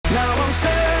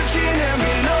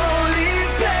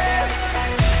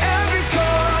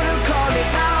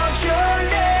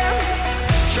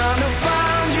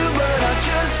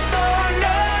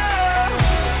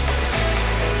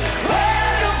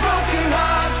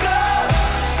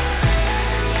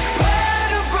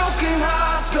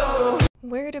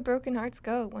do broken hearts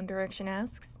go, One Direction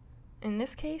asks. In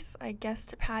this case, I guess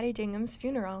to Paddy Dingham's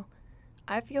funeral.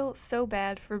 I feel so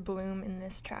bad for Bloom in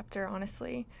this chapter,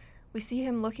 honestly. We see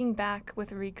him looking back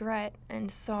with regret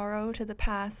and sorrow to the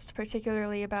past,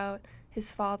 particularly about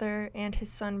his father and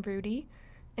his son Rudy,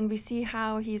 and we see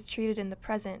how he's treated in the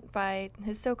present by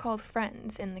his so-called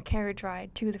friends in the carriage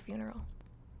ride to the funeral.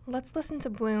 Let's listen to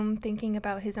Bloom thinking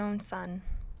about his own son.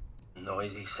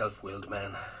 Noisy, self-willed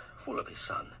man, full of his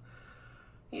son.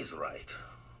 He's right.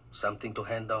 Something to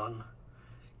hand on.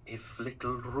 If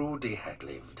little Rudy had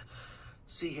lived,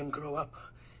 see him grow up,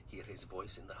 hear his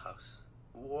voice in the house,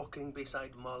 walking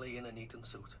beside Molly in an Eton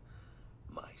suit.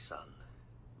 My son,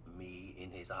 me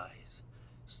in his eyes.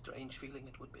 Strange feeling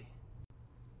it would be.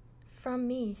 From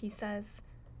me, he says,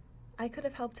 I could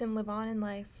have helped him live on in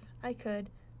life. I could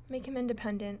make him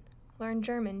independent, learn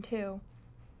German too.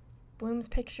 Bloom's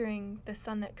picturing the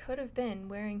son that could have been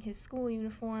wearing his school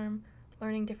uniform,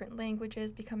 learning different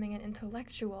languages, becoming an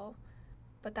intellectual.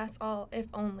 But that's all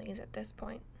if-onlys at this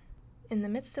point. In the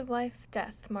midst of life,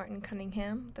 death, Martin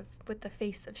Cunningham, with the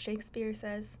face of Shakespeare,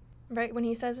 says. Right when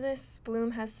he says this, Bloom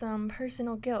has some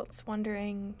personal guilt,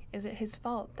 wondering, is it his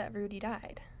fault that Rudy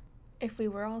died? If we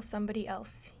were all somebody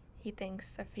else, he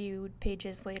thinks a few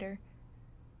pages later.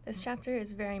 This chapter is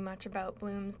very much about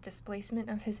Bloom's displacement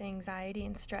of his anxiety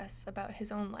and stress about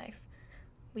his own life.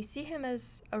 We see him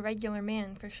as a regular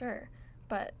man for sure,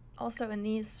 but also in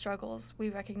these struggles we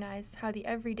recognize how the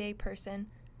everyday person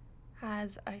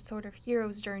has a sort of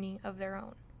hero's journey of their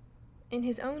own. In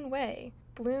his own way,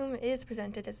 Bloom is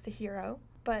presented as the hero,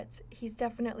 but he's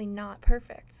definitely not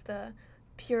perfect, the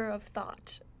pure of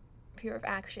thought, pure of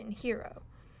action hero.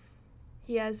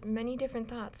 He has many different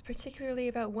thoughts, particularly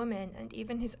about women and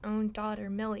even his own daughter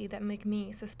Millie, that make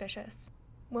me suspicious.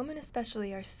 Women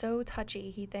especially are so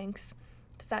touchy, he thinks.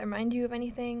 Does that remind you of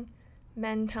anything?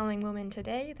 Men telling women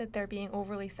today that they're being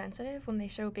overly sensitive when they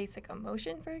show basic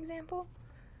emotion, for example?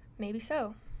 Maybe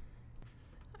so.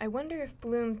 I wonder if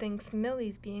Bloom thinks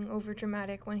Millie's being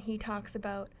overdramatic when he talks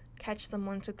about catch them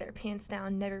once with their pants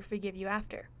down, never forgive you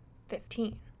after.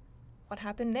 15. What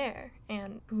happened there,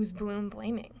 and who's Bloom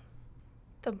blaming?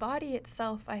 The body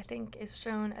itself, I think, is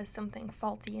shown as something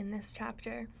faulty in this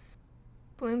chapter.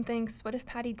 Bloom thinks, what if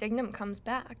Paddy Dignam comes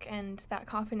back and that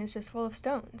coffin is just full of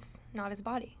stones, not his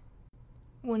body?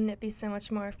 Wouldn't it be so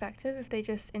much more effective if they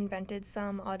just invented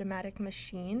some automatic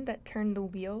machine that turned the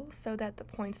wheel so that the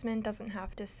pointsman doesn't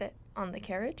have to sit on the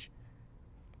carriage?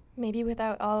 Maybe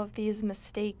without all of these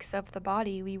mistakes of the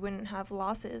body, we wouldn't have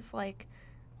losses like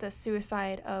the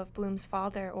suicide of Bloom's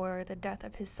father or the death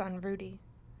of his son Rudy.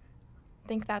 I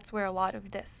think that's where a lot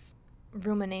of this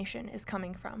rumination is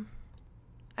coming from.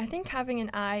 I think having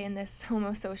an eye in this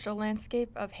homosocial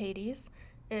landscape of Hades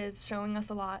is showing us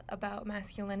a lot about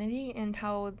masculinity and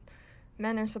how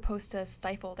men are supposed to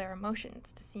stifle their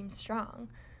emotions to seem strong,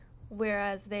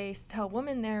 whereas they tell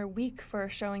women they're weak for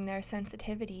showing their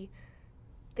sensitivity.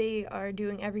 They are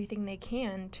doing everything they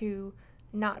can to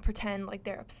not pretend like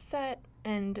they're upset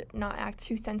and not act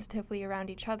too sensitively around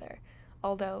each other.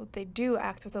 Although they do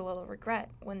act with a little regret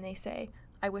when they say,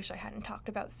 I wish I hadn't talked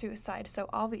about suicide so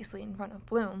obviously in front of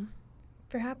Bloom.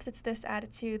 Perhaps it's this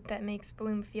attitude that makes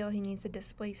Bloom feel he needs to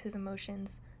displace his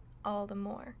emotions all the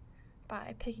more,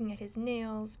 by picking at his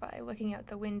nails, by looking out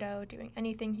the window, doing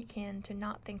anything he can to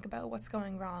not think about what's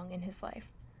going wrong in his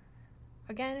life.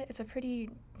 Again, it's a pretty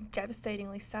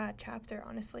devastatingly sad chapter,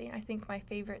 honestly, and I think my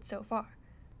favorite so far.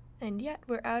 And yet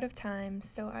we're out of time,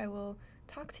 so I will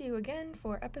talk to you again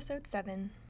for episode 7.